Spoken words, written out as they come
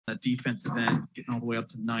that defensive end, getting all the way up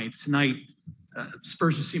to ninth. Tonight,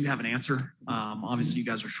 Spurs just seem to have an answer. Obviously, you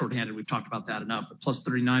guys are shorthanded. We've talked about that enough. But plus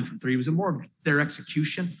 39 from three. Was it more of their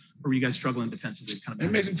execution, or were you guys struggling defensively? They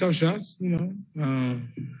made some tough shots, 11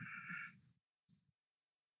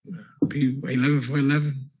 for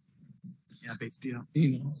 11. Yeah, Bates deal.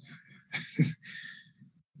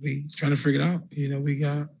 We trying to figure it out. We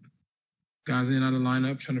got guys in out of the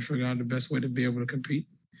lineup trying to figure out the best way to be able to compete.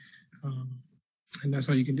 And that's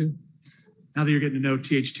all you can do. Now that you're getting to know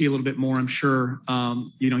THT a little bit more, I'm sure,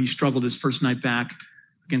 he struggled his first night back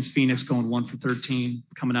against Phoenix, going 1 for 13,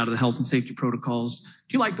 coming out of the health and safety protocols. Do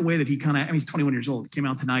you like the way that he he's 21 years old, came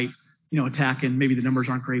out tonight, attacking? Maybe the numbers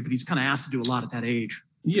aren't great, but he's kind of asked to do a lot at that age.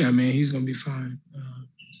 Yeah, man, he's going to be fine.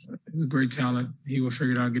 He's a great talent. He will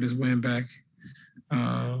figure it out, get his win back.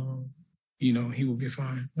 He will be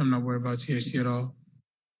fine. I'm not worried about THT at all.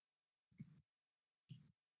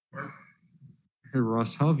 Hey,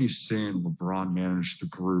 Russ, how have you seen LeBron manage the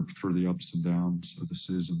group through the ups and downs of the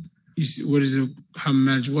season? You see, what is it? How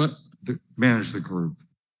manage what? Manage the group.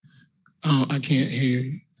 Oh, I can't hear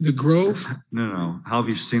you. The growth? No. How have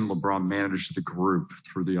you seen LeBron manage the group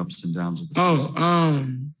through the ups and downs of the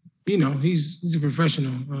season? He's a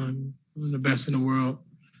professional, the best in the world.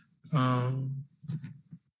 And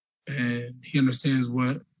he understands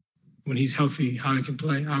when he's healthy, how he can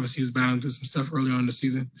play. Obviously, he was battling through some stuff earlier on in the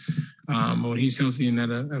season. But when he's healthy and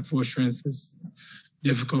at full strength, it's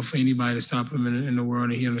difficult for anybody to stop him in the world,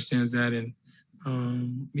 and he understands that. And,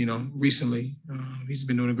 recently, he's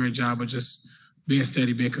been doing a great job of just being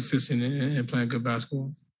steady, being consistent, and playing good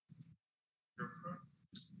basketball.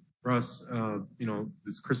 Russ,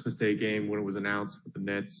 this Christmas Day game, when it was announced with the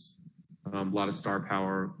Nets, a lot of star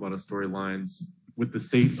power, a lot of storylines. With the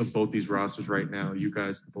state of both these rosters right now, you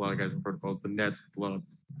guys with a lot of guys in protocols, the Nets with a lot of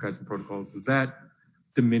guys in protocols, does that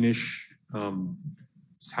diminish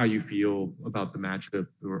just how you feel about the matchup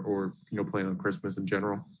or playing on Christmas in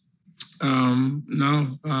general?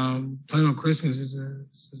 No, playing on Christmas is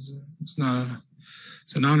it's an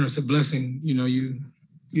honor, it's a blessing. You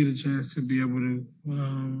get a chance to be able to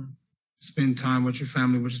spend time with your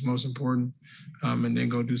family, which is most important, and then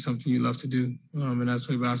go do something you love to do, and that's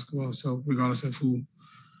play basketball. So regardless of who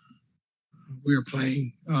we're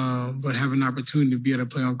playing, but having an opportunity to be able to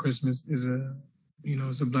play on Christmas is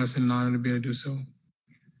it's a blessing and honor to be able to do so.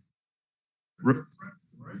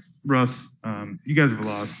 Russ, you guys have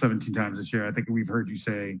lost 17 times this year. I think we've heard you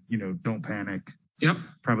say, don't panic. Yep.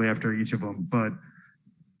 Probably after each of them. But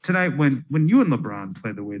tonight, when you and LeBron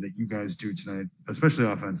play the way that you guys do tonight, especially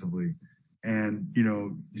offensively, and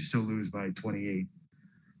you still lose by 28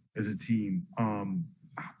 as a team,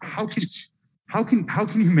 how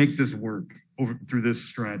can you make this work through this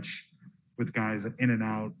stretch with guys in and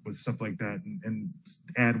out with stuff like that and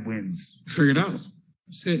add wins? Figure it out.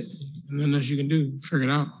 That's it. Nothing else you can do. Figure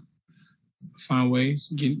it out. Find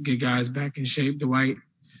ways. Get guys back in shape. Dwight,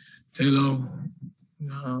 Taylor.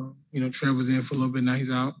 Trev was in for a little bit. Now he's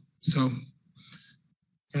out. So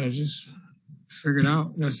gotta just figure it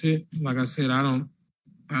out. That's it. Like I said, I don't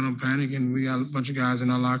panic, and we got a bunch of guys in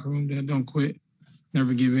our locker room that don't quit,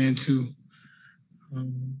 never give in to,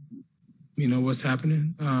 what's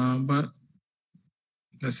happening. But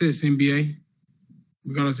that's it. It's NBA.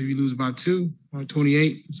 Regardless if you lose by 2 or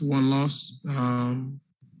 28, it's one loss. You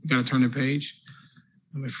got to turn the page.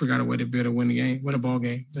 Figure out a way to be able to win a ball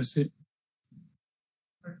game. That's it.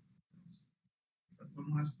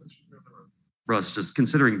 Russ, just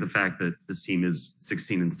considering the fact that this team is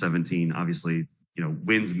 16 and 17, obviously,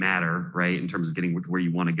 wins matter, right, in terms of getting where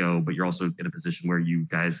you want to go, but you're also in a position where you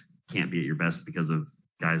guys can't be at your best because of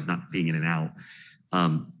guys not being in and out.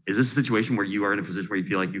 Is this a situation where you are in a position where you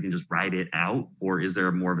feel like you can just ride it out, or is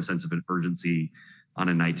there more of a sense of an urgency on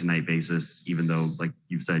a night-to-night basis, even though, like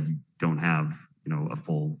you've said, you don't have, a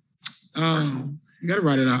full arsenal? You got to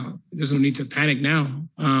ride it out. There's no need to panic now.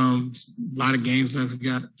 A lot of games left. We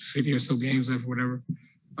got 50 or so games left, whatever.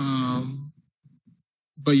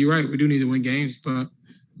 But you're right. We do need to win games. But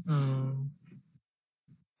when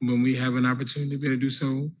we have an opportunity to be able to do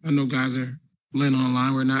so, I know guys are laying on the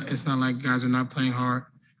line. It's not like guys are not playing hard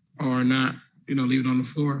or not, leaving on the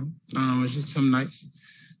floor. It's just some nights.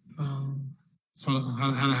 It's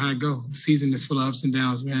how it go. The season is full of ups and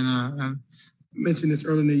downs, man. I mentioned this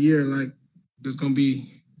early in the year, like, there's going to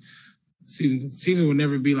be seasons. The season will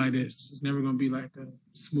never be like this. It's never going to be like a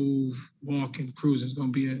smooth walk and cruise. It's going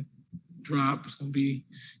to be a drop. It's going to be,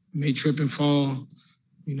 you may trip and fall,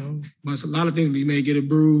 but a lot of things, you may get a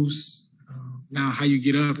bruise. Now, how you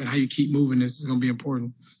get up and how you keep moving, this is going to be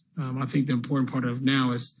important. I think the important part of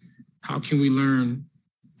now is how can we learn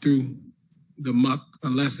through the muck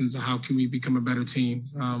lessons of how can we become a better team.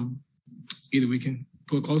 Either we can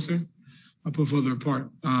pull closer or pull further apart.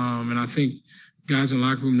 And I think guys in the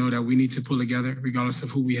locker room know that we need to pull together regardless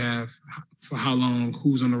of who we have, for how long,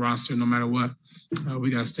 who's on the roster, no matter what.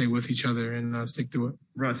 We got to stay with each other and stick through it.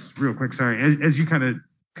 Russ, real quick, sorry. As you kind of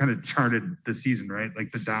charted the season, right?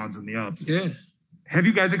 Like the downs and the ups. Yeah. Have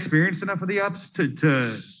you guys experienced enough of the ups to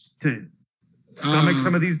stomach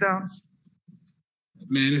some of these downs?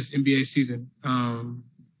 Man, it's NBA season. I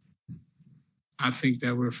think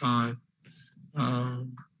that we're fine.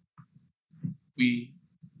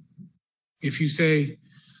 If you say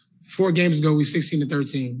 4 games ago, we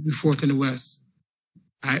 16-13, we 4th in the West.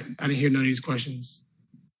 I didn't hear none of these questions.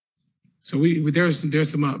 So there's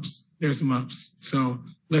some ups. There's some ups. So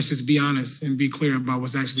let's just be honest and be clear about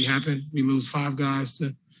what's actually happened. We lose 5 guys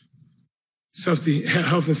to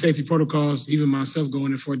health and safety protocols. Even myself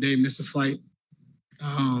going in for a day, miss a flight.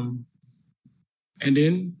 And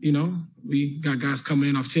then, we got guys coming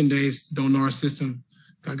in off 10 days, don't know our system.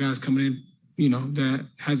 Got guys coming in, that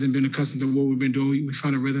hasn't been accustomed to what we've been doing. We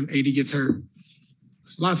find a rhythm. AD gets hurt.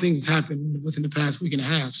 There's a lot of things that's happened within the past week and a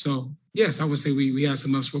half. So, yes, I would say we had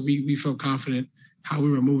some ups where we felt confident how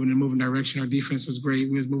we were moving direction. Our defense was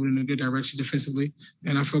great. We was moving in a good direction defensively,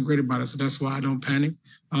 and I felt great about it. So that's why I don't panic,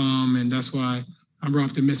 and that's why I'm real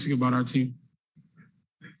optimistic about our team.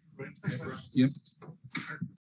 Yep.